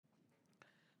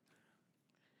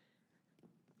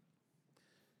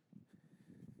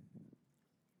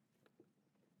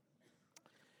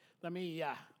Let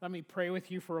me pray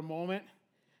with you for a moment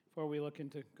before we look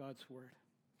into God's Word.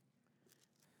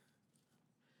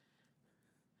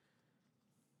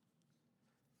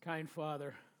 Kind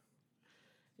Father,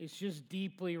 it's just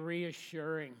deeply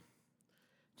reassuring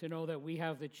to know that we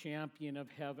have the champion of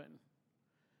heaven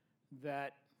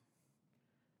that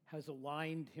has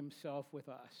aligned himself with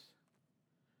us,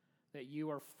 that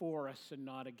you are for us and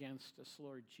not against us,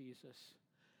 Lord Jesus.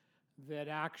 That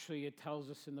actually it tells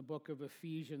us in the book of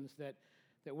Ephesians that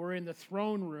we're in the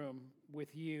throne room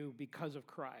with you because of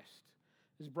Christ.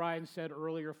 As Brian said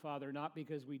earlier, Father, not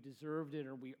because we deserved it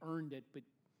or we earned it, but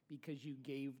because you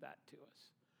gave that to us.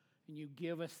 And you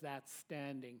give us that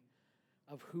standing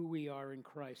of who we are in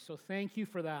Christ. So thank you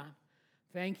for that.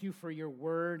 Thank you for your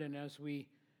word. And as we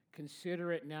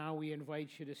consider it now, we invite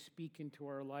you to speak into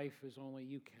our life as only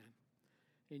you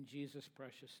can. In Jesus'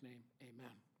 precious name,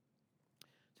 amen.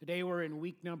 Today we're in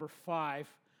week number 5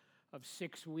 of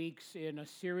 6 weeks in a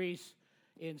series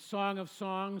in Song of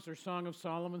Songs, or Song of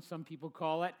Solomon, some people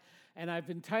call it. And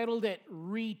I've entitled it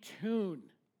Retune.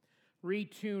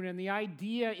 Retune. And the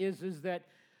idea is that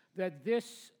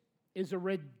this is a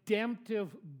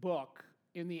redemptive book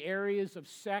in the areas of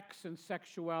sex and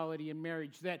sexuality and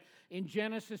marriage. That in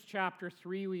Genesis chapter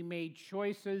 3 we made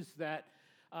choices that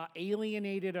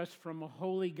alienated us from a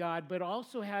holy God, but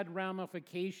also had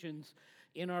ramifications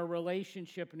in our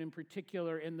relationship, and in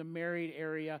particular in the married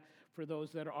area for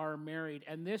those that are married.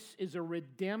 And this is a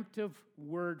redemptive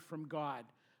word from God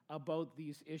about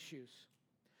these issues.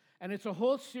 And it's a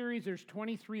whole series. There's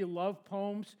 23 love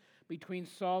poems between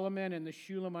Solomon and the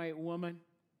Shulamite woman.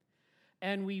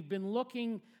 And we've been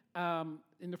looking,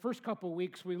 in the first couple of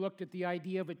weeks, we looked at the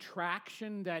idea of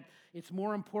attraction, that it's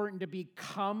more important to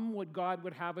become what God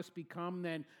would have us become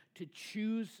than to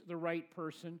choose the right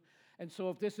person. And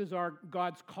so if this is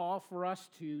God's call for us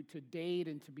to date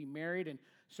and to be married, and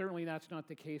certainly that's not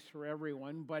the case for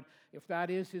everyone, but if that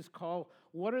is his call,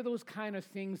 what are those kind of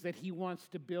things that he wants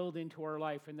to build into our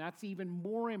life? And that's even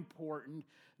more important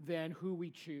than who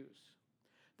we choose.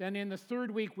 Then in the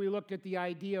third week, we looked at the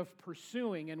idea of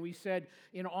pursuing, and we said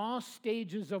in all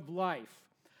stages of life,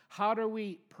 how do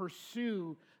we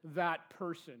pursue that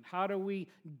person? How do we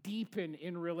deepen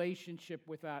in relationship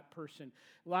with that person?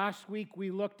 Last week, we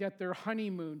looked at their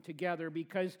honeymoon together,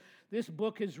 because this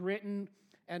book is written,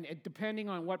 and depending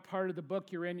on what part of the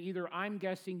book you're in, either I'm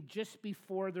guessing just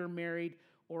before they're married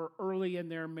or early in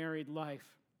their married life.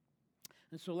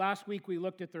 And so last week, we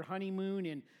looked at their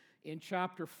honeymoon in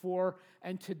chapter 4,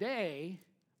 and today,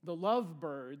 the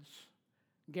lovebirds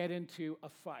get into a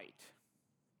fight.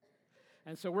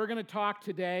 And so we're going to talk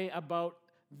today about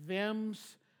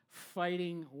them's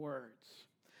fighting words.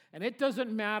 And it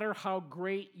doesn't matter how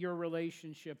great your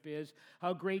relationship is,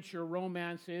 how great your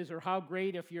romance is, or how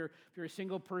great, if you're a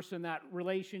single person, that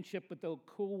relationship with the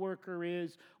coworker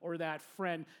is, or that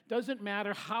friend. Doesn't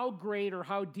matter how great or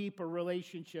how deep a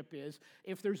relationship is.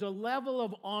 If there's a level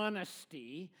of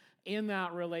honesty in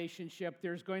that relationship,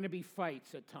 there's going to be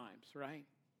fights at times, right?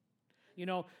 You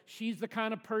know, she's the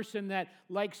kind of person that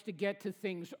likes to get to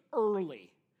things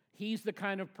early. He's the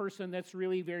kind of person that's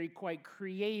really quite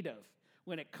creative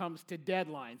when it comes to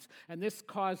deadlines. And this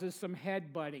causes some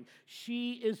headbutting.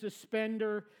 She is a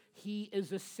spender. He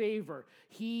is a saver.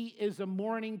 He is a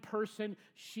morning person.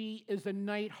 She is a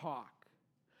night hawk.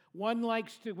 One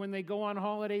likes to, when they go on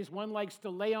holidays, one likes to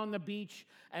lay on the beach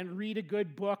and read a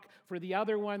good book. For the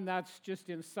other one, that's just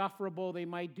insufferable. They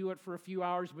might do it for a few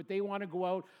hours, but they want to go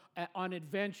out on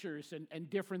adventures and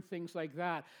different things like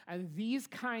that. And these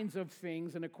kinds of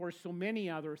things, and of course so many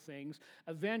other things,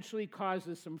 eventually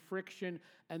causes some friction,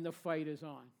 and the fight is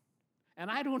on. And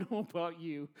I don't know about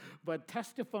you, but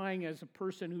testifying as a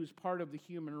person who's part of the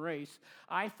human race,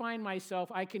 I find myself,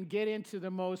 I can get into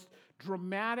the most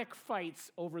dramatic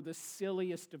fights over the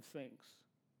silliest of things.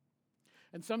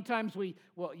 And sometimes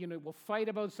we'll fight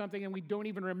about something and we don't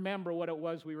even remember what it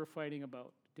was we were fighting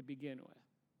about to begin with.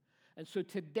 And so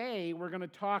today we're going to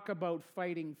talk about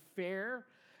fighting fair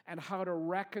and how to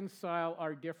reconcile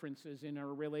our differences in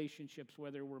our relationships,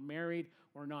 whether we're married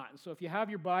or not. And so if you have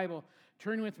your Bible,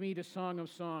 turn with me to Song of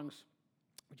Songs,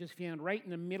 which is found right in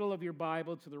the middle of your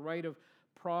Bible, to the right of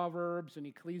Proverbs and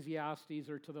Ecclesiastes,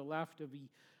 or to the left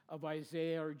of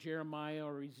Isaiah or Jeremiah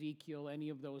or Ezekiel, any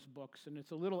of those books. And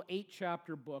it's a little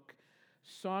 8-chapter book,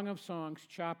 Song of Songs,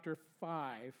 chapter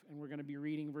 5, and we're going to be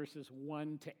reading verses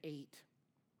 1 to 8.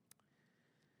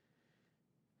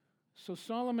 So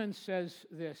Solomon says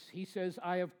this. He says,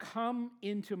 I have come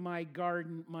into my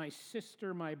garden, my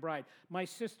sister, my bride. My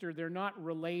sister, they're not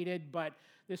related, but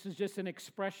this is just an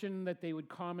expression that they would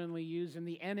commonly use. In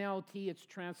the NLT, it's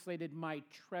translated my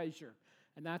treasure.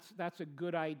 And that's a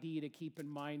good idea to keep in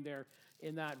mind there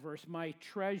in that verse. My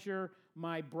treasure,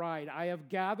 my bride. I have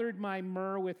gathered my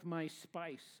myrrh with my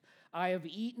spice. I have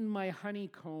eaten my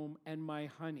honeycomb and my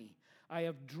honey. I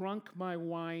have drunk my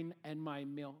wine and my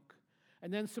milk.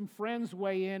 And then some friends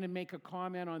weigh in and make a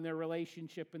comment on their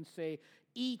relationship and say,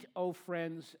 eat, O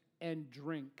friends, and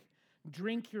drink.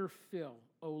 Drink your fill,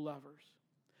 O lovers.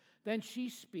 Then she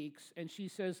speaks and she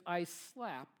says, I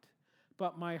slept,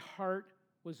 but my heart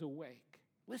was awake.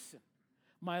 Listen,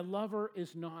 my lover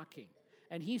is knocking.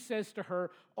 And he says to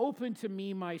her, open to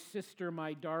me, my sister,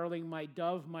 my darling, my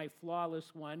dove, my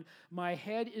flawless one. My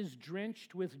head is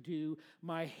drenched with dew,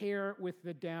 my hair with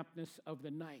the dampness of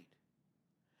the night.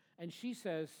 And she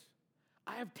says,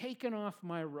 I have taken off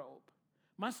my robe.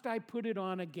 Must I put it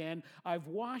on again? I've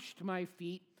washed my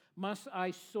feet. Must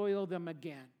I soil them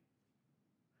again?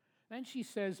 Then she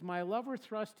says, my lover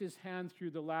thrust his hand through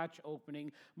the latch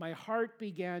opening. My heart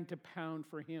began to pound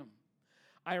for him.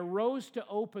 I arose to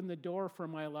open the door for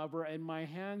my lover, and my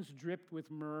hands dripped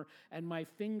with myrrh, and my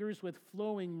fingers with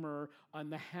flowing myrrh on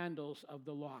the handles of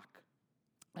the lock.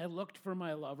 I looked for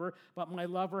my lover, but my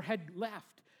lover had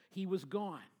left. He was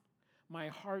gone. My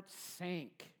heart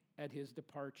sank at his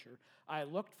departure. I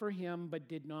looked for him, but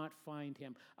did not find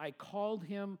him. I called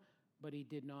him, but he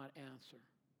did not answer.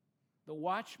 The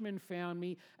watchmen found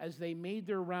me as they made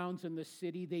their rounds in the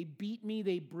city. They beat me,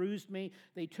 they bruised me,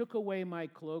 they took away my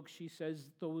cloak, she says,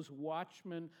 those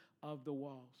watchmen of the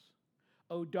walls.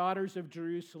 O daughters of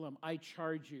Jerusalem, I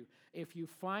charge you, if you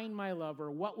find my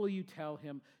lover, what will you tell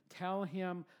him? Tell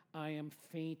him I am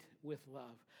faint with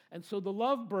love. And so the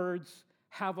lovebirds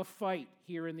have a fight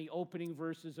here in the opening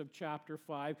verses of chapter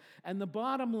 5. And the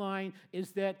bottom line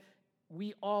is that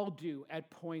we all do at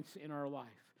points in our life.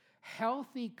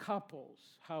 Healthy couples,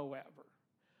 however,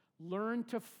 learn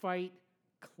to fight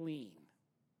clean.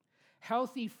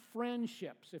 Healthy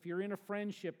friendships, if you're in a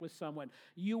friendship with someone,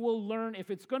 you will learn, if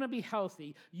it's going to be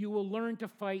healthy, you will learn to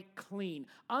fight clean.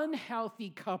 Unhealthy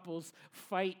couples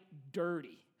fight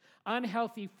dirty.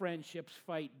 Unhealthy friendships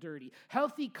fight dirty.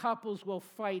 Healthy couples will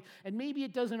fight, and maybe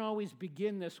it doesn't always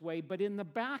begin this way, but in the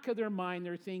back of their mind,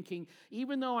 they're thinking,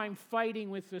 even though I'm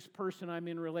fighting with this person I'm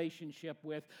in relationship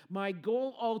with, my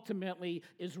goal ultimately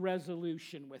is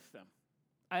resolution with them.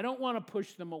 I don't want to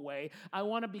push them away. I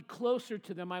want to be closer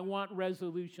to them. I want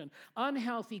resolution.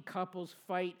 Unhealthy couples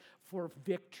fight for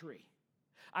victory.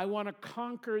 I want to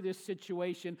conquer this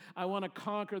situation. I want to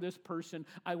conquer this person.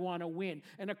 I want to win.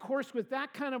 And of course, with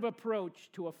that kind of approach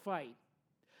to a fight,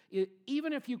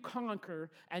 even if you conquer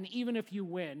and even if you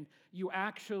win, you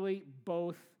actually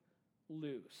both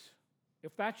lose.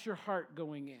 If that's your heart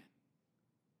going in.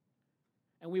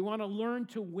 And we want to learn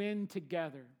to win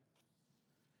together.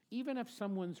 Even if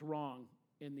someone's wrong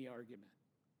in the argument,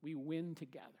 we win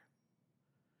together.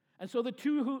 And so the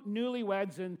two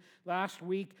newlyweds in last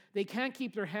week, they can't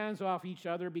keep their hands off each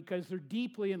other because they're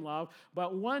deeply in love.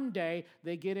 But one day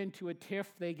they get into a tiff,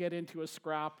 they get into a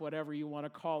scrap, whatever you want to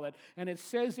call it. And it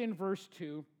says in verse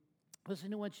 2,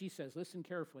 listen to what she says. Listen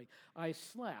carefully. I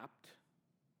slept,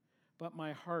 but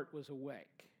my heart was awake.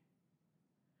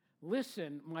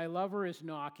 Listen, my lover is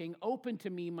knocking. Open to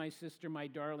me, my sister, my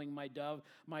darling, my dove,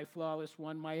 my flawless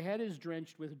one. My head is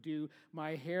drenched with dew,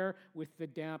 my hair with the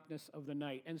dampness of the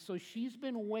night. And so she's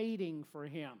been waiting for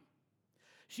him.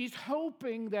 She's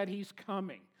hoping that he's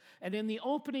coming. And in the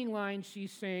opening line,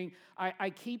 she's saying, I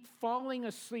keep falling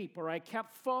asleep, or I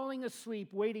kept falling asleep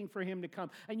waiting for him to come.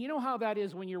 And you know how that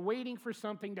is when you're waiting for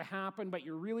something to happen, but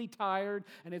you're really tired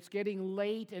and it's getting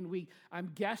late. And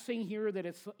I'm guessing here that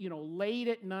it's, late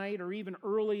at night or even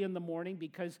early in the morning,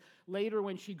 because later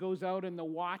when she goes out and the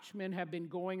watchmen have been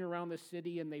going around the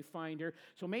city and they find her.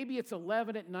 So maybe it's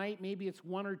 11 at night, maybe it's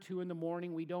 1 or 2 in the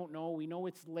morning. We don't know. We know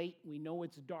it's late. We know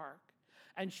it's dark.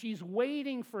 And she's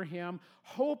waiting for him,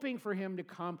 hoping for him to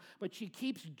come, but she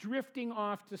keeps drifting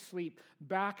off to sleep,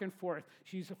 back and forth.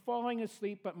 She's falling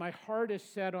asleep, but my heart is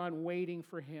set on waiting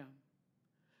for him.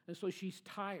 And so she's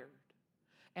tired.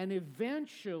 And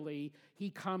eventually, he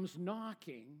comes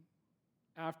knocking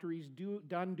after he's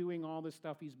done doing all the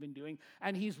stuff he's been doing,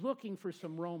 and he's looking for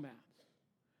some romance.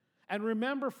 And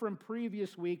remember from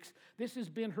previous weeks, this has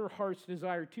been her heart's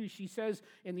desire too. She says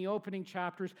in the opening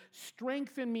chapters,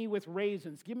 strengthen me with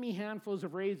raisins. Give me handfuls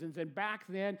of raisins. And back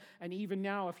then, and even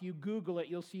now, if you Google it,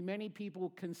 you'll see many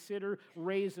people consider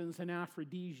raisins an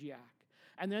aphrodisiac.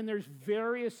 And then there's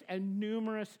various and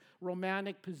numerous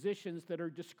romantic positions that are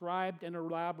described and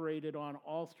elaborated on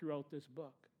all throughout this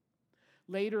book.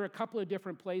 Later, a couple of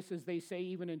different places, they say,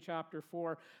 even in chapter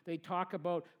 4, they talk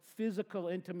about physical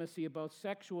intimacy, about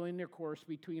sexual intercourse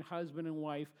between husband and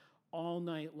wife all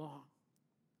night long.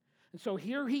 And so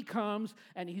here he comes,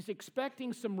 and he's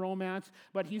expecting some romance,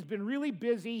 but he's been really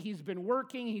busy. He's been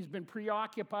working. He's been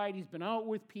preoccupied. He's been out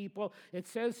with people. It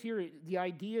says here, the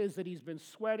idea is that he's been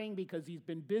sweating because he's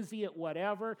been busy at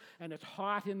whatever, and it's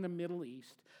hot in the Middle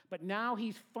East. But now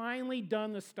he's finally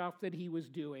done the stuff that he was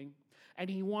doing, and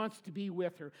he wants to be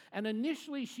with her. And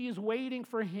initially, she is waiting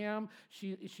for him.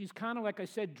 She's kind of, like I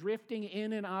said, drifting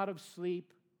in and out of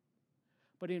sleep.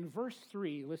 But in verse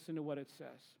 3, listen to what it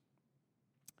says.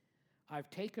 I've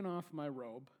taken off my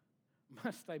robe.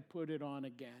 Must I put it on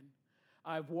again?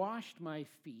 I've washed my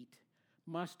feet.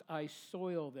 Must I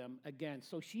soil them again?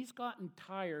 So she's gotten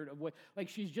tired of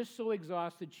she's just so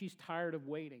exhausted, she's tired of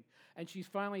waiting. And she's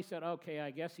finally said, okay,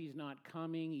 I guess he's not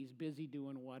coming. He's busy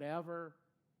doing whatever.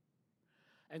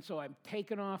 And so I'm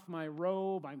taking off my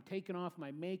robe. I'm taking off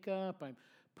my makeup. I'm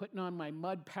putting on my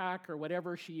mud pack or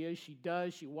whatever she is. She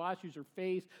does. She washes her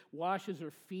face, washes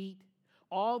her feet.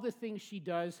 All the things she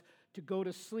does to go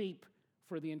to sleep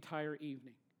for the entire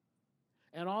evening.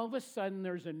 And all of a sudden,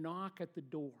 there's a knock at the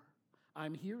door.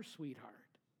 I'm here, sweetheart.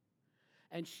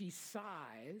 And she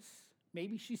sighs.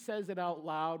 Maybe she says it out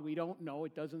loud. We don't know.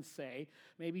 It doesn't say.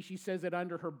 Maybe she says it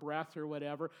under her breath or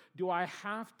whatever. Do I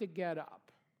have to get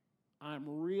up? I'm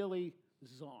really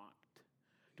zonked.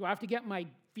 Do I have to get my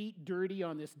feet dirty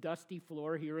on this dusty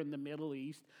floor here in the Middle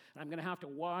East? And I'm going to have to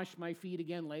wash my feet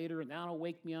again later, and that'll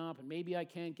wake me up, and maybe I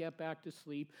can't get back to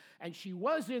sleep. And she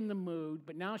was in the mood,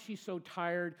 but now she's so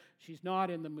tired, she's not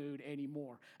in the mood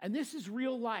anymore. And this is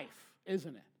real life,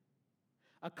 isn't it?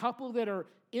 A couple that are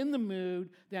in the mood,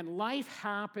 then life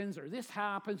happens, or this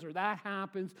happens, or that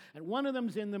happens, and one of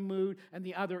them's in the mood, and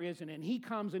the other isn't. And he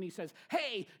comes and he says,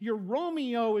 hey, your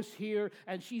Romeo is here.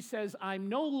 And she says, I'm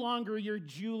no longer your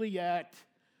Juliet.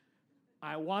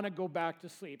 I want to go back to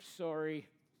sleep. Sorry.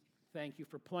 Thank you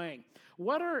for playing.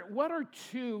 What are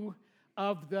two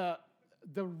of the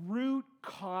root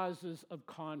causes of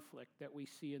conflict that we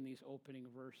see in these opening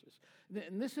verses?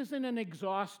 And this isn't an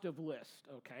exhaustive list,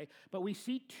 okay? But we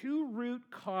see two root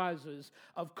causes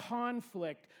of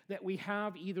conflict that we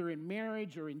have either in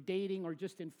marriage or in dating or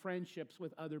just in friendships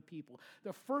with other people.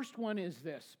 The first one is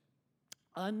this: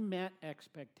 unmet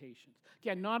expectations.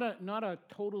 Again, not a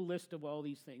total list of all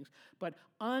these things, but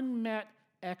unmet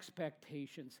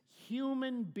expectations.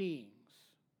 Human beings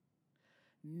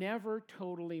never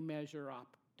totally measure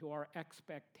up to our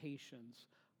expectations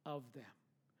of them.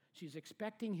 She's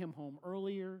expecting him home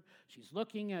earlier. She's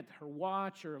looking at her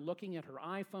watch or looking at her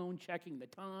iPhone, checking the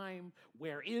time.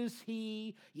 Where is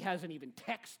he? He hasn't even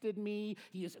texted me.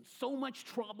 He is in so much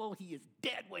trouble. He is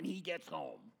dead when he gets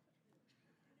home.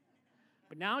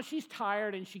 But now she's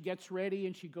tired and she gets ready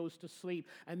and she goes to sleep.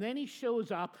 And then he shows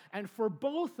up, and for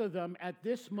both of them at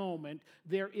this moment,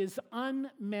 there is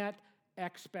unmet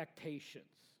expectations.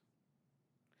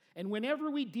 And whenever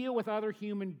we deal with other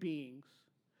human beings,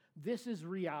 this is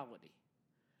reality.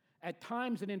 At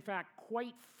times, and in fact,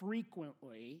 quite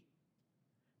frequently,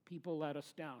 people let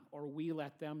us down, or we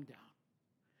let them down.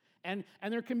 And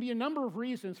there can be a number of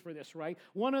reasons for this, right?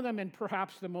 One of them, and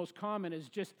perhaps the most common, is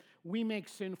just we make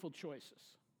sinful choices.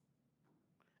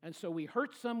 And so we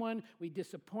hurt someone, we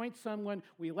disappoint someone,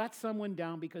 we let someone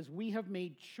down because we have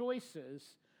made choices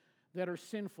that are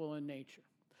sinful in nature.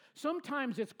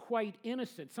 Sometimes it's quite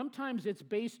innocent. Sometimes it's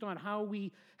based on how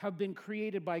we have been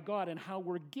created by God and how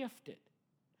we're gifted.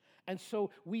 And so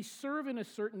we serve in a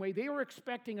certain way. They were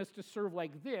expecting us to serve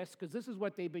like this because this is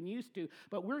what they've been used to,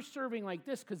 but we're serving like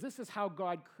this because this is how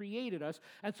God created us.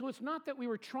 And so it's not that we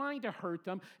were trying to hurt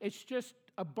them. It's just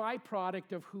a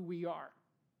byproduct of who we are.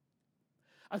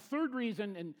 A third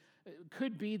reason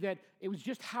could be that it was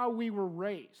just how we were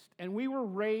raised. And we were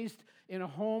raised in a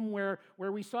home where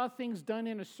we saw things done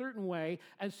in a certain way,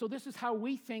 and so this is how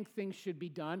we think things should be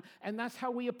done, and that's how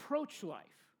we approach life.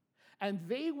 And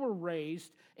they were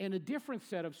raised in a different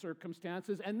set of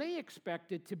circumstances, and they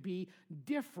expect it to be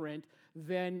different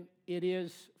than it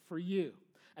is for you.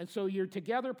 And so you're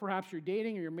together, perhaps you're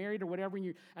dating or you're married or whatever,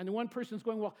 and the one person's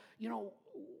going, well,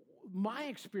 my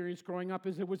experience growing up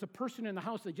is there was a person in the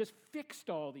house that just fixed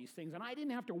all these things, and I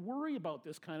didn't have to worry about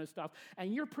this kind of stuff,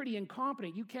 and you're pretty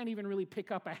incompetent. You can't even really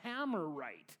pick up a hammer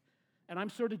right, and I'm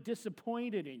sort of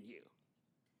disappointed in you.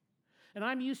 And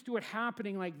I'm used to it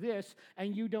happening like this,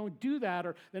 and you don't do that.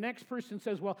 Or the next person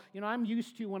says, well, I'm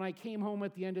used to when I came home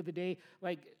at the end of the day,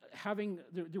 like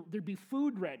there'd be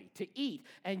food ready to eat,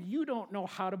 and you don't know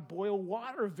how to boil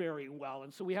water very well,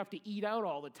 and so we have to eat out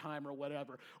all the time or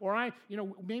whatever. Or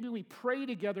maybe we pray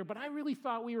together, but I really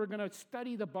thought we were going to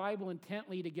study the Bible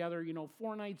intently together,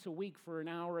 4 nights a week for an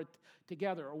hour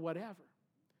together or whatever.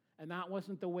 And that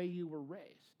wasn't the way you were raised.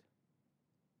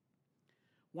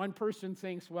 One person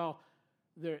thinks, well,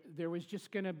 there's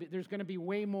going to be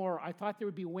way more. I thought there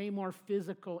would be way more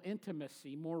physical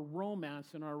intimacy, more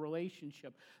romance in our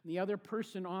relationship. The other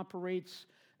person operates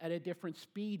at a different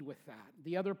speed with that.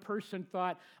 The other person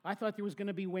I thought there was going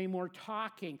to be way more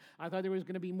talking. I thought there was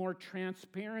going to be more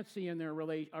transparency in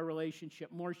our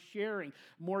relationship, more sharing,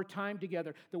 more time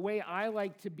together. The way I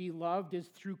like to be loved is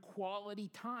through quality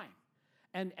time.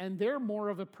 And they're more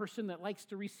of a person that likes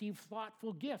to receive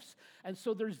thoughtful gifts. And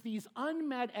so there's these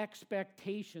unmet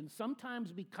expectations,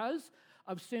 sometimes because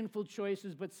of sinful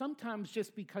choices, but sometimes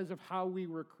just because of how we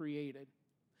were created.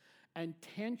 And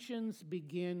tensions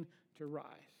begin to rise.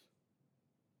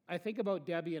 I think about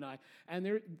Debbie and I,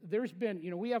 and there's been,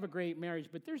 we have a great marriage,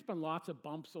 but there's been lots of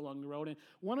bumps along the road. And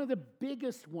one of the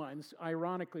biggest ones,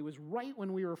 ironically, was right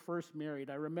when we were first married.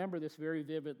 I remember this very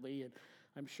vividly, and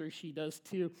I'm sure she does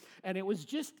too. And it was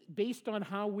just based on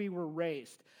how we were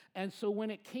raised. And so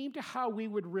when it came to how we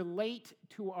would relate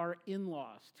to our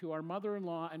in-laws, to our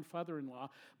mother-in-law and father-in-law,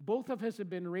 both of us had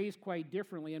been raised quite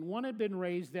differently. And one had been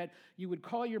raised that you would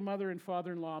call your mother and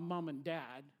father-in-law mom and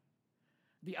dad.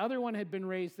 The other one had been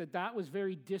raised that was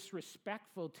very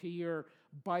disrespectful to your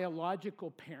biological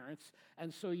parents,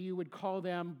 and so you would call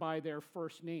them by their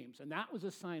first names. And that was a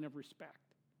sign of respect.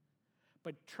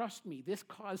 But trust me, this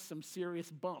caused some serious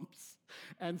bumps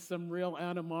and some real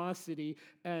animosity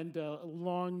and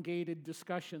elongated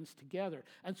discussions together.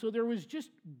 And so there was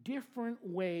just different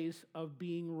ways of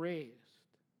being raised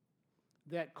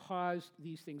that caused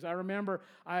these things. I remember,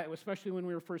 especially when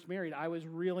we were first married, I was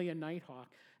really a nighthawk,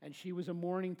 and she was a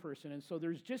morning person. And so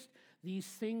there's just these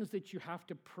things that you have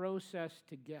to process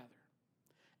together.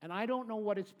 And I don't know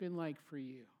what it's been like for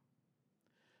you,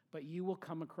 but you will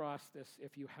come across this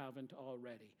if you haven't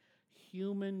already.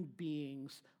 Human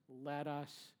beings let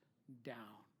us down.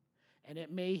 And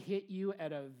it may hit you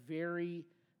at a very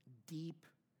deep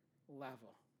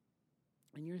level.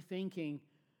 And you're thinking,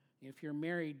 if you're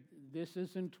married, this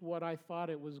isn't what I thought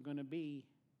it was going to be.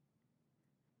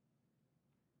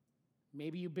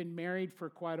 Maybe you've been married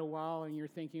for quite a while and you're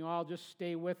thinking, I'll just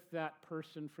stay with that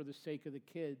person for the sake of the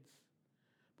kids.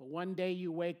 But one day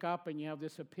you wake up and you have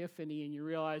this epiphany and you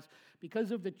realize because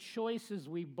of the choices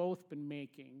we've both been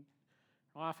making,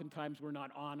 oftentimes we're not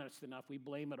honest enough, we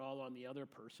blame it all on the other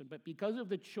person, but because of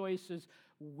the choices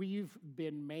we've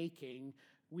been making,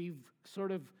 we've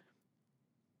sort of,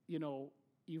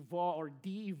 evolved or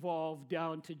de-evolved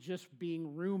down to just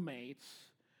being roommates,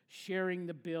 sharing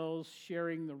the bills,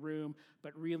 sharing the room,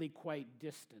 but really quite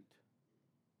distant.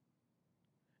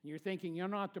 And you're thinking, you're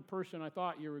not the person I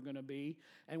thought you were going to be.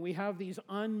 And we have these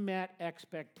unmet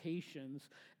expectations.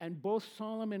 And both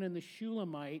Solomon and the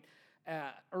Shulamite,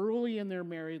 early in their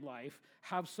married life,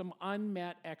 have some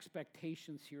unmet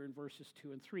expectations here in verses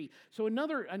 2 and 3. So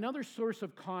another source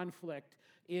of conflict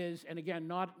is, and again,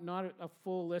 not a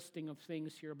full listing of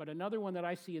things here, but another one that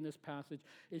I see in this passage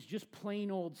is just plain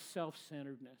old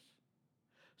self-centeredness.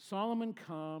 Solomon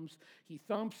comes, he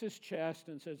thumps his chest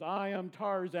and says, I am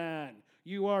Tarzan,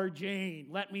 you are Jane,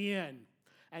 let me in.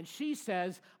 And she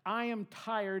says, I am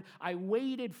tired, I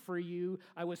waited for you,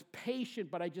 I was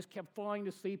patient, but I just kept falling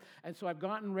to sleep, and so I've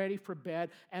gotten ready for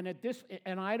bed, and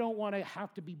I don't want to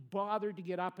have to be bothered to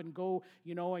get up and go,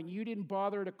 and you didn't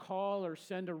bother to call or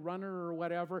send a runner or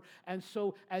whatever. And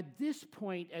so at this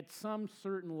point, at some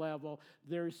certain level,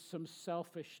 there's some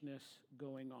selfishness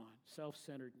going on,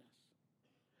 self-centeredness.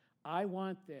 I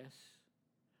want this,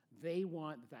 they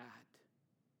want that,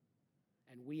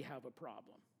 and we have a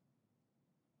problem.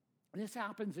 And this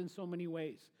happens in so many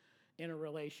ways in a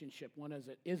relationship. One is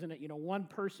it, isn't it? One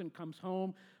person comes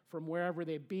home from wherever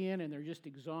they've been and they're just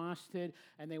exhausted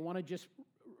and they want to just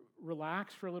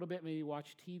relax for a little bit, maybe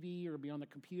watch TV or be on the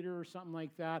computer or something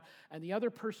like that. And the other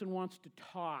person wants to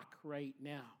talk right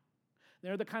now.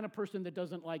 They're the kind of person that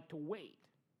doesn't like to wait.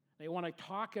 They want to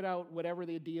talk it out, whatever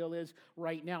the deal is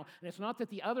right now. And it's not that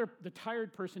the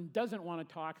tired person doesn't want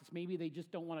to talk. It's maybe they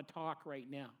just don't want to talk right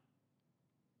now.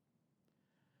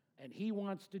 And he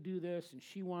wants to do this, and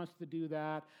she wants to do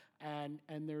that, and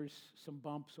there's some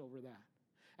bumps over that.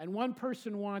 And one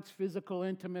person wants physical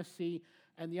intimacy,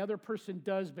 and the other person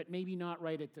does, but maybe not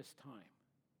right at this time.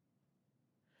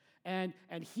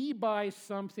 And he buys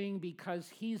something because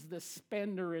he's the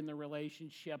spender in the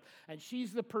relationship, and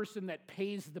she's the person that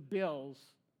pays the bills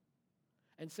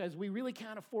and says, we really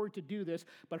can't afford to do this,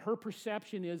 but her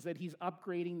perception is that he's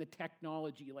upgrading the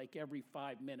technology like every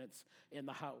 5 minutes in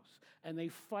the house. And they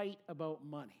fight about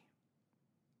money.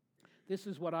 This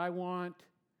is what I want.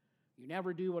 You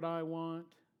never do what I want.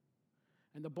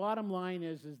 And the bottom line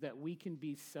is that we can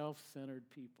be self-centered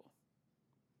people.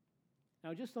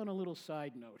 Now, just on a little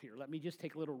side note here, let me just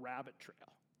take a little rabbit trail.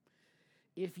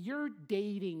 If you're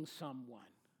dating someone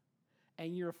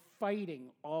and you're fighting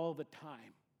all the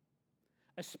time,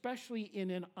 especially in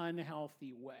an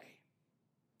unhealthy way,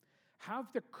 have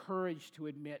the courage to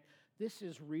admit this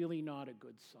is really not a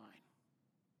good sign.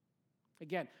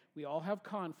 Again, we all have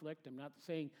conflict. I'm not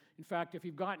saying, in fact, if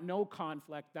you've got no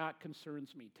conflict, that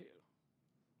concerns me too.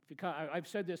 I've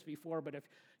said this before, but if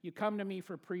you come to me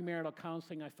for premarital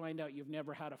counseling, I find out you've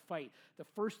never had a fight, the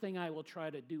first thing I will try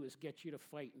to do is get you to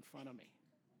fight in front of me.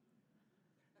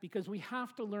 Because we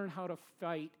have to learn how to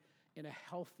fight in a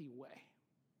healthy way,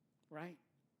 right?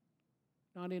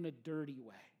 Not in a dirty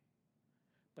way,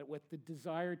 but with the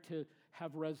desire to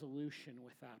have resolution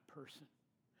with that person.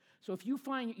 So if you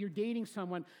find you're dating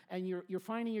someone and you're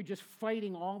finding you're just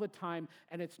fighting all the time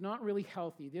and it's not really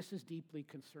healthy, this is deeply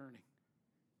concerning.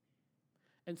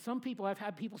 And some people, I've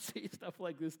had people say stuff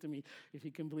like this to me, if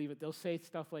you can believe it. They'll say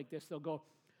stuff like this. They'll go,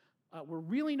 we're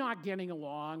really not getting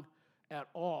along at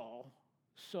all,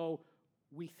 so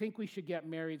we think we should get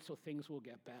married so things will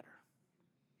get better.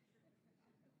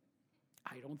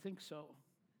 I don't think so.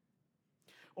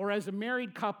 Or as a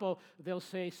married couple, they'll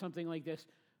say something like this,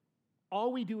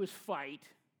 all we do is fight,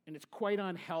 and it's quite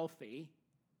unhealthy,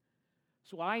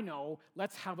 so I know,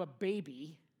 let's have a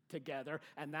baby together,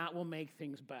 and that will make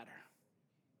things better.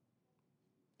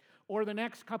 Or the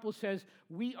next couple says,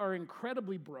 we are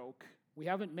incredibly broke. We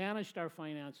haven't managed our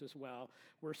finances well.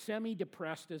 We're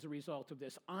semi-depressed as a result of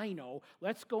this. I know.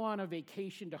 Let's go on a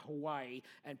vacation to Hawaii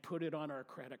and put it on our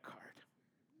credit card.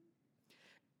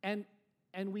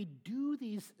 And we do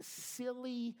these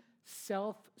silly,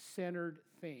 self-centered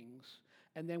things,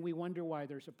 and then we wonder why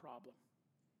there's a problem.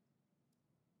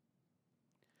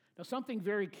 Now, something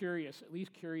very curious, at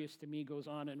least curious to me, goes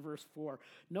on in verse 4.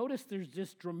 Notice there's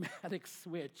this dramatic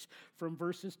switch from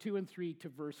verses 2 and 3 to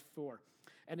verse 4.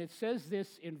 And it says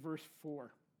this in verse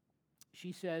 4.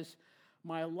 She says,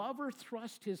 my lover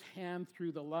thrust his hand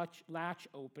through the latch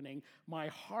opening. My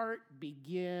heart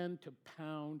began to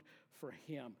pound for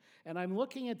him. And I'm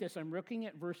looking at this. I'm looking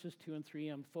at verses 2 and 3.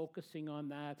 I'm focusing on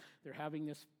that. They're having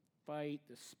this fight,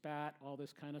 the spat, all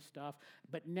this kind of stuff.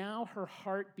 But now her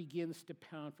heart begins to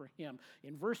pound for him.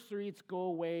 In verse 3, it's go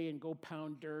away and go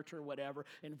pound dirt or whatever.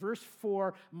 In verse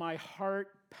 4, my heart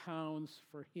pounds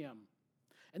for him.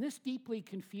 And this deeply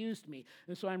confused me.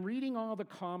 And so I'm reading all the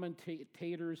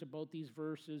commentators about these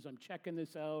verses. I'm checking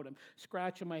this out. I'm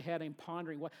scratching my head. I'm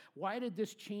pondering, why did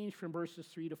this change from verses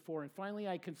 3 to 4? And finally,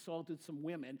 I consulted some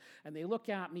women, and they look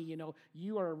at me,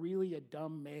 you are really a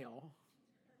dumb male.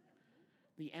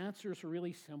 The answer is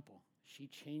really simple. She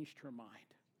changed her mind.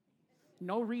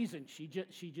 No reason. She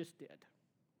just did.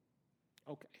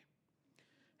 Okay.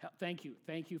 Thank you.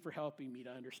 Thank you for helping me to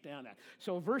understand that.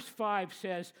 So verse 5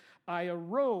 says, I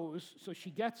arose. So she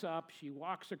gets up. She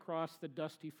walks across the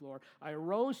dusty floor. I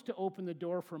arose to open the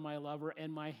door for my lover,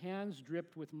 and my hands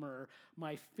dripped with myrrh,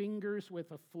 my fingers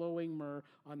with a flowing myrrh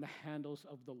on the handles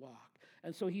of the lock.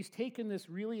 And so he's taken this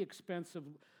really expensive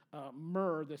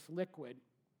myrrh, this liquid.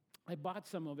 I bought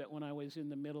some of it when I was in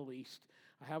the Middle East.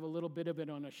 I have a little bit of it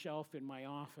on a shelf in my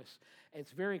office.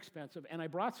 It's very expensive. And I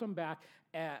brought some back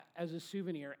as a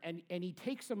souvenir. And he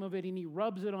takes some of it and he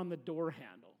rubs it on the door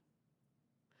handle.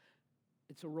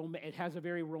 It has a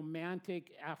very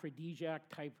romantic, aphrodisiac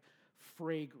type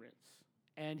fragrance.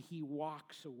 And he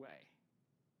walks away.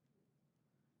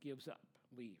 Gives up,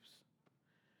 leaves.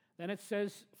 Then it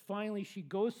says, finally, she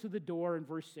goes to the door in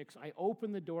verse 6. I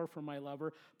opened the door for my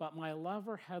lover, but my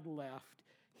lover had left.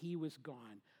 He was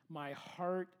gone. My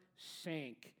heart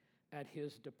sank at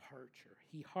his departure.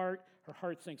 Her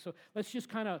heart sank. So let's just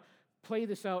kind of play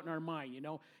this out in our mind,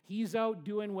 He's out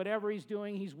doing whatever he's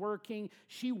doing. He's working.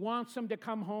 She wants him to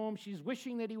come home. She's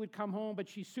wishing that he would come home, but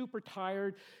she's super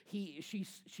tired. She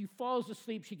falls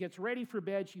asleep. She gets ready for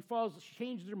bed. She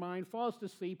changes her mind, falls to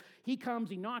sleep. He comes.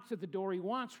 He knocks at the door. He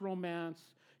wants romance.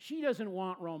 She doesn't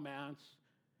want romance.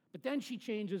 But then she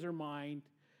changes her mind.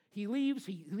 He leaves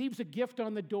a gift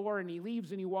on the door, and he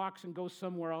leaves and he walks and goes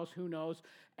somewhere else, who knows.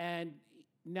 And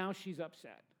now she's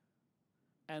upset.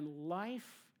 And life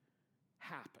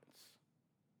happens.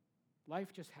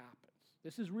 Life just happens.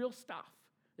 This is real stuff.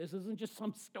 This isn't just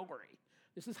some story.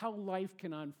 This is how life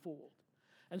can unfold.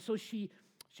 And so she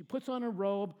puts on a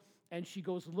robe and she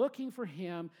goes looking for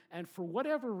him. And for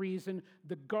whatever reason,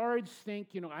 the guards think,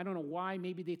 I don't know why.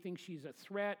 Maybe they think she's a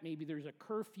threat. Maybe there's a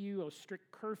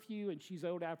strict curfew, and she's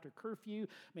out after curfew.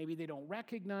 Maybe they don't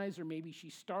recognize her. Maybe she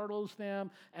startles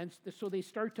them. And so they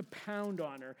start to pound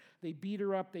on her. They beat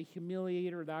her up. They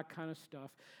humiliate her, that kind of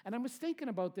stuff. And I was thinking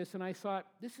about this, and I thought,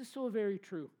 this is so very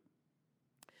true.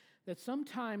 that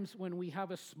sometimes when we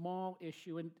have a small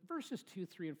issue, in verses 2,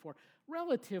 3, and 4,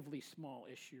 relatively small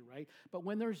issue, right? But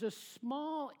when there's a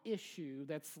small issue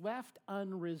that's left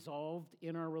unresolved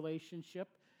in our relationship,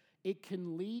 it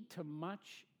can lead to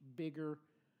much bigger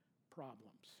problems.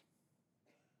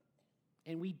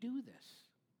 And we do this.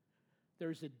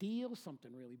 There's a deal,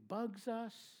 something really bugs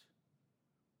us,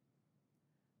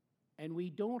 and we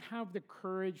don't have the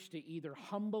courage to either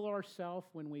humble ourselves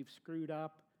when we've screwed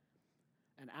up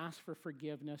and ask for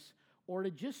forgiveness, or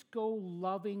to just go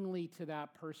lovingly to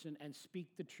that person and speak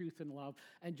the truth in love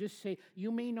and just say,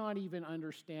 you may not even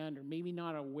understand or maybe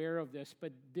not aware of this,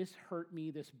 but this hurt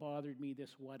me, this bothered me,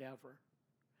 this whatever.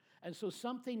 And so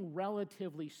something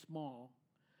relatively small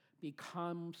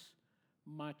becomes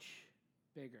much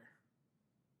bigger.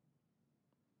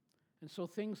 And so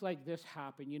things like this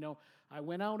happen. You know, I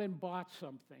went out and bought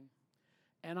something,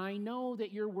 and I know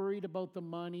that you're worried about the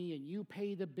money and you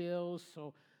pay the bills,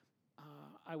 so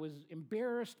I was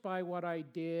embarrassed by what I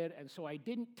did, and so I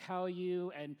didn't tell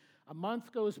you, and a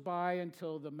month goes by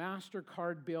until the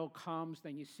MasterCard bill comes,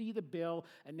 then you see the bill,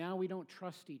 and now we don't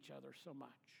trust each other so much.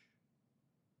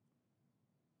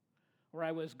 Or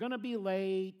I was going to be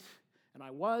late, and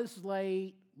I was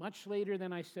late, much later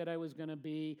than I said I was going to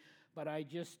be, but I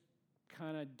just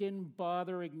kind of didn't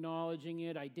bother acknowledging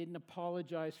it. I didn't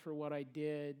apologize for what I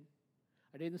did.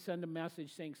 I didn't send a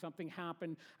message saying something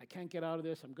happened. I can't get out of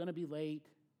this. I'm going to be late.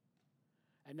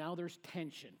 And now there's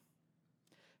tension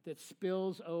that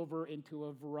spills over into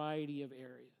a variety of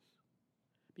areas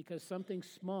because something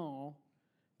small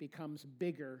becomes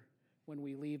bigger when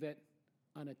we leave it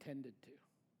unattended to.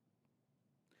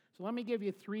 So let me give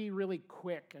you three really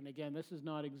quick, and again, this is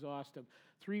not exhaustive,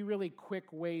 three really quick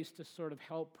ways to sort of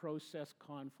help process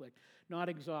conflict. Not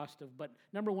exhaustive, but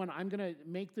number one, I'm going to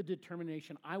make the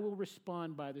determination I will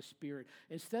respond by the Spirit.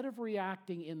 Instead of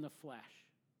reacting in the flesh,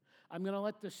 I'm going to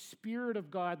let the Spirit of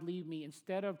God lead me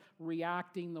instead of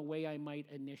reacting the way I might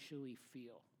initially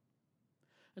feel.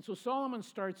 And so Solomon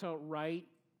starts out right.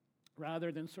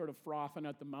 Rather than sort of frothing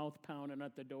at the mouth, pounding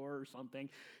at the door or something,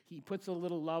 he puts a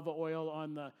little love oil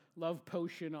on the love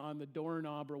potion on the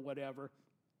doorknob or whatever,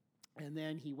 and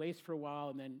then he waits for a while,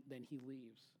 and then he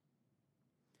leaves.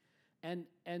 And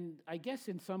I guess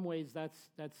in some ways that's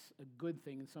a good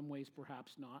thing. In some ways,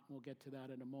 perhaps not. We'll get to that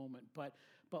in a moment. But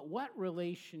what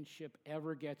relationship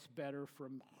ever gets better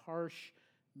from harsh,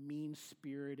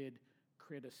 mean-spirited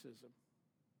criticism?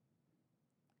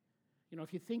 You know,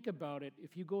 if you think about it,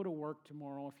 if you go to work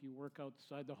tomorrow, if you work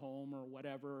outside the home or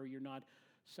whatever, or you're not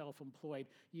self-employed,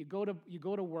 you go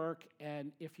to work,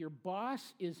 and if your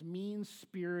boss is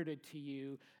mean-spirited to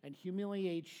you and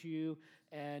humiliates you,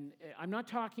 and I'm not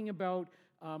talking about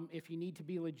if you need to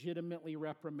be legitimately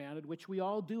reprimanded, which we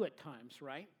all do at times,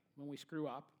 right, when we screw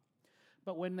up.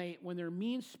 But when they're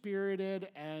mean-spirited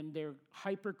and they're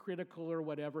hypercritical or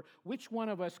whatever, which one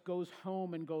of us goes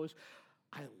home and goes,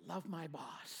 I love my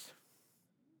boss,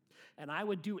 and I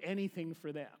would do anything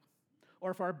for them?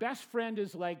 Or if our best friend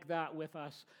is like that with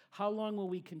us, how long will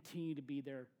we continue to be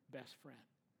their best friend?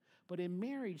 But in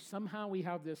marriage, somehow we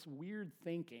have this weird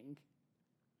thinking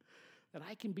that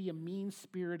I can be a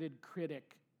mean-spirited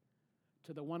critic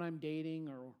to the one I'm dating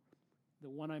or the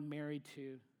one I'm married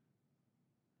to,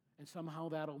 and somehow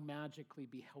that'll magically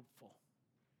be helpful.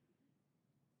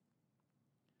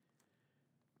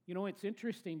 You know, it's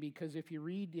interesting because if you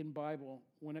read in Bible,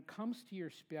 when it comes to your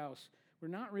spouse, we're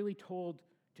not really told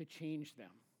to change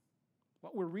them.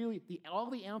 What we're really, all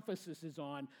the emphasis is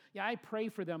on, yeah, I pray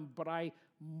for them, but I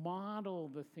model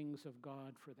the things of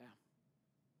God for them.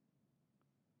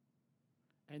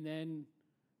 And then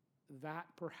that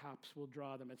perhaps will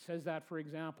draw them. It says that, for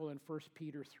example, in 1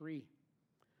 Peter 3.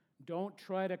 Don't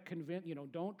try to convince,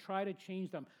 don't try to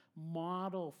change them.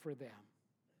 Model for them.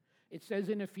 It says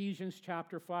in Ephesians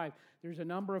chapter 5, there's a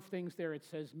number of things there. It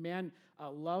says, men,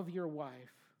 love your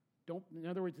wife. In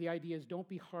other words, the idea is don't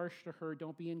be harsh to her.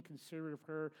 Don't be inconsiderate of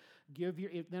her.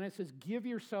 Then it says, give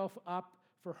yourself up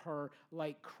for her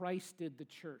like Christ did the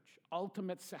church.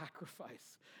 Ultimate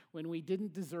sacrifice. When we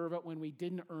didn't deserve it, when we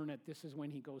didn't earn it, this is when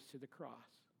he goes to the cross.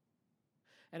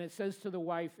 And it says to the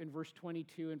wife in verse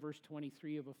 22 and verse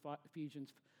 23 of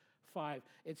Ephesians 5,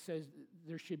 it says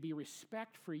there should be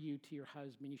respect for you to your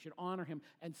husband. You should honor him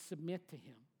and submit to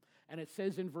him. And it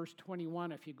says in verse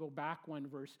 21, if you go back one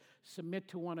verse, submit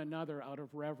to one another out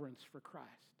of reverence for Christ.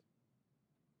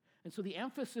 And so the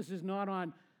emphasis is not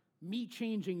on me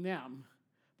changing them,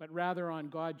 but rather on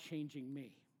God changing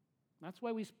me. That's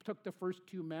why we took the first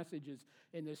two messages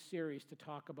in this series to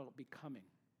talk about becoming.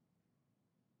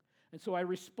 And so I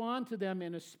respond to them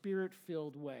in a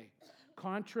spirit-filled way.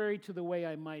 contrary to the way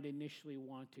I might initially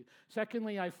want to.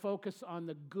 Secondly, I focus on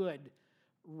the good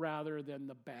rather than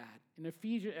the bad. In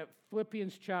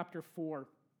Philippians chapter 4,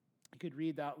 you could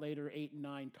read that later, 8 and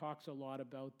 9, talks a lot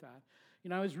about that.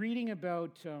 I was reading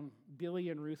about Billy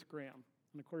and Ruth Graham,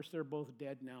 and of course they're both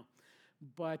dead now.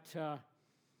 But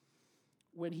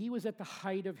when he was at the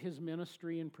height of his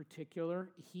ministry in particular,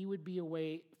 he would be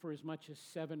away for as much as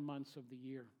 7 months of the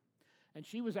year. And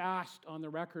she was asked on the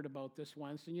record about this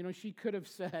once, and she could have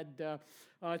said,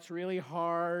 it's really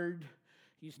hard,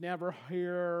 he's never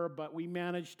here, but we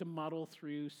managed to muddle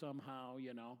through somehow,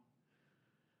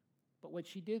 But what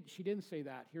she didn't say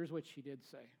that. Here's what she did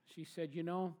say. She said,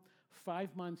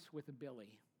 5 months with a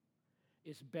Billy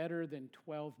is better than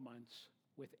 12 months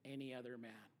with any other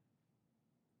man.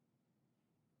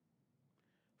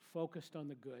 Focused on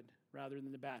the good rather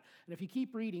than the bad. And if you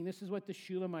keep reading, this is what the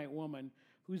Shulamite woman,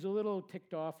 who's a little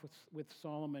ticked off with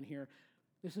Solomon here,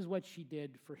 this is what she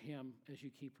did for him as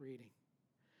you keep reading.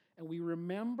 And we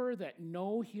remember that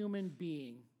no human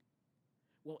being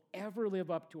will ever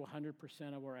live up to 100%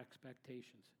 of our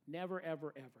expectations. Never,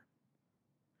 ever, ever.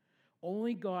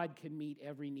 Only God can meet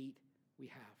every need we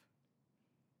have.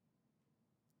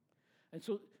 And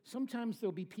so sometimes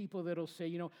there'll be people that'll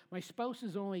say, my spouse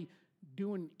is only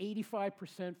doing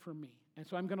 85% for me. And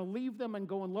so I'm going to leave them and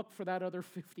go and look for that other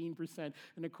 15%.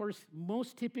 And of course,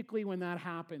 most typically when that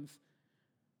happens,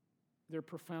 they're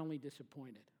profoundly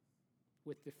disappointed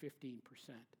with the 15%.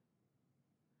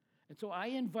 And so I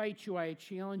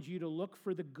challenge you to look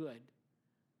for the good.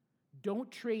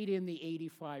 Don't trade in the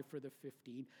 85 for the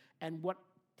 15. And what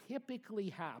typically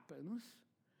happens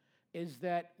is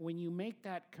that when you make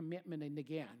that commitment, and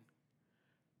again,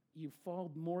 you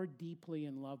fall more deeply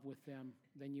in love with them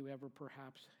than you ever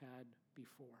perhaps had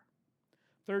before.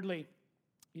 Thirdly,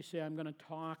 you say, I'm going to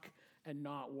talk and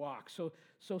not walk. So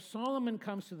Solomon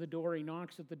comes to the door. He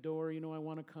knocks at the door. I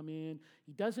want to come in.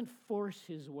 He doesn't force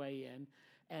his way in,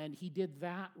 and he did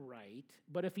that right.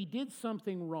 But if he did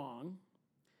something wrong,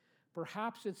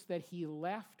 perhaps it's that he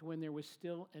left when there was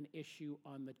still an issue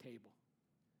on the table.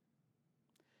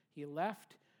 He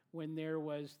left when there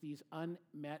was these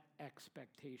unmet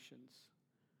expectations.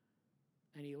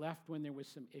 And he left when there was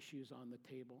some issues on the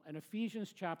table. And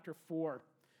Ephesians chapter 4,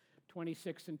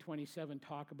 26 and 27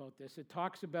 talk about this. It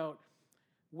talks about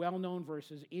well-known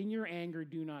verses. In your anger,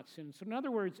 do not sin. So in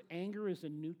other words, anger is a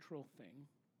neutral thing.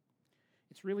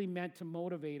 It's really meant to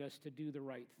motivate us to do the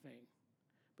right thing.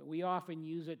 But we often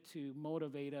use it to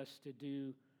motivate us to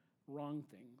do wrong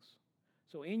things.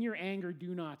 So in your anger,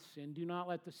 do not sin. Do not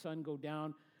let the sun go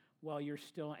down while you're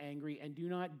still angry, and do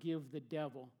not give the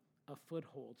devil a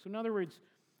foothold. So in other words,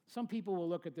 some people will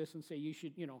look at this and say you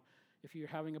should, if you're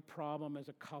having a problem as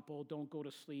a couple, don't go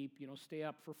to sleep, stay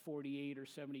up for 48 or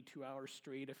 72 hours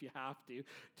straight if you have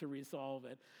to resolve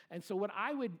it. And so what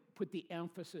I would put the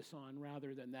emphasis on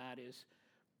rather than that is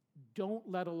don't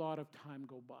let a lot of time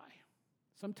go by.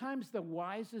 Sometimes the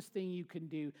wisest thing you can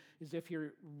do is if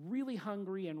you're really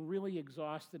hungry and really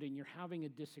exhausted and you're having a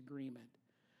disagreement,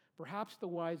 perhaps the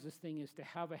wisest thing is to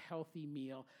have a healthy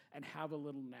meal and have a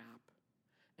little nap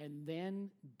and then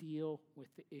deal with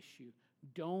the issue.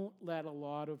 Don't let a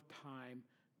lot of time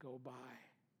go by.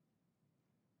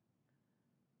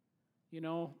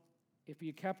 If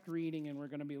you kept reading, and we're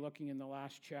going to be looking in the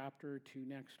last chapter to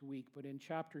next week, but in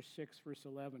chapter 6, verse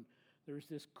 11, there's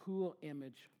this cool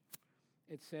image.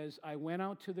 It says, I went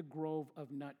out to the grove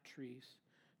of nut trees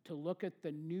to look at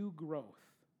the new growth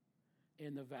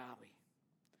in the valley,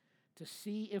 to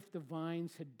see if the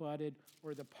vines had budded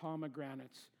or the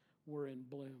pomegranates were in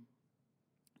bloom.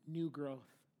 New growth.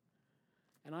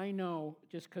 And I know,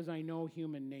 just because I know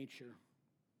human nature,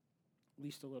 at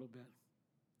least a little bit,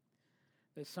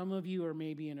 that some of you are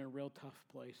maybe in a real tough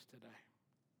place today.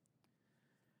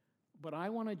 But I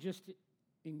want to just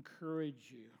encourage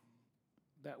you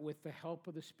that with the help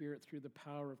of the Spirit through the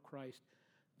power of Christ,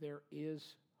 there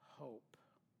is hope.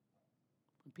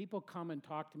 When people come and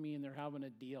talk to me and they're having a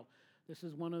deal, this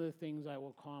is one of the things I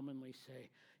will commonly say.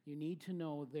 You need to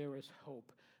know there is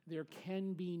hope. There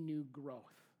can be new growth.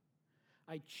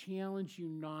 I challenge you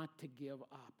not to give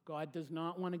up. God does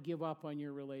not want to give up on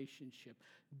your relationship.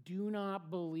 Do not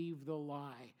believe the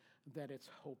lie that it's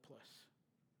hopeless.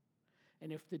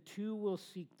 And if the two will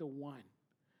seek the one,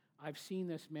 I've seen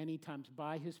this many times.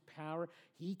 By his power,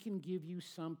 he can give you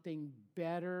something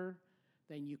better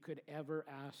than you could ever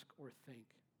ask or think.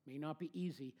 May not be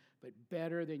easy, but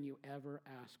better than you ever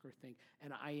ask or think.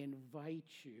 And I invite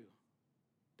you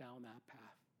down that path.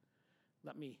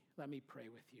 Let me pray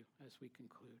with you as we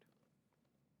conclude.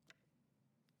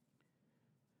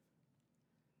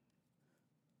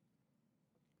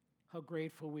 How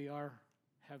grateful we are,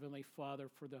 Heavenly Father,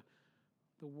 for the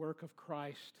work of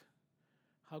Christ.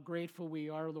 How grateful we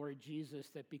are, Lord Jesus,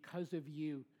 that because of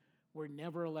you, we're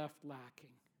never left lacking.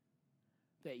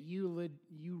 That you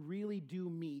really do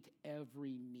meet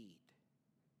every need.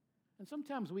 And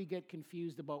sometimes we get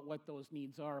confused about what those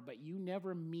needs are, but you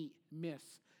never miss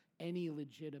any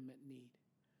legitimate need.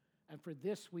 And for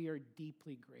this, we are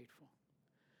deeply grateful.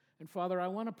 And Father, I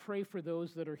want to pray for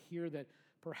those that are here that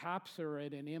perhaps are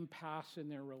at an impasse in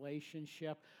their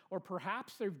relationship, or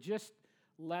perhaps they've just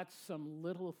let some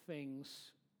little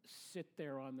things sit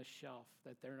there on the shelf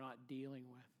that they're not dealing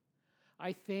with.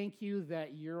 I thank you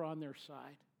that you're on their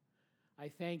side. I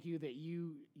thank you that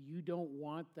you don't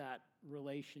want that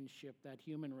relationship, that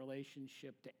human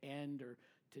relationship, to end or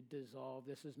to dissolve.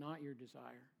 This is not your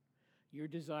desire. Your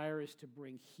desire is to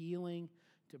bring healing,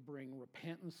 to bring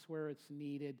repentance where it's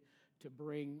needed, to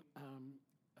bring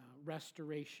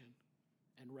restoration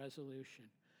and resolution.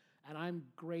 And I'm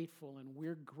grateful, and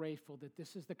we're grateful that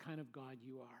this is the kind of God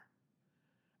you are,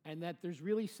 and that there's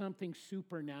really something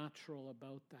supernatural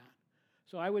about that.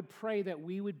 So I would pray that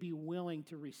we would be willing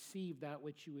to receive that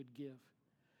which you would give,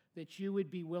 that you would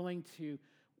be willing to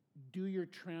do your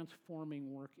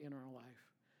transforming work in our life.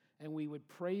 And we would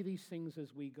pray these things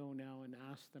as we go now and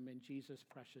ask them in Jesus'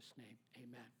 precious name.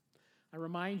 Amen. I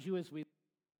remind you as we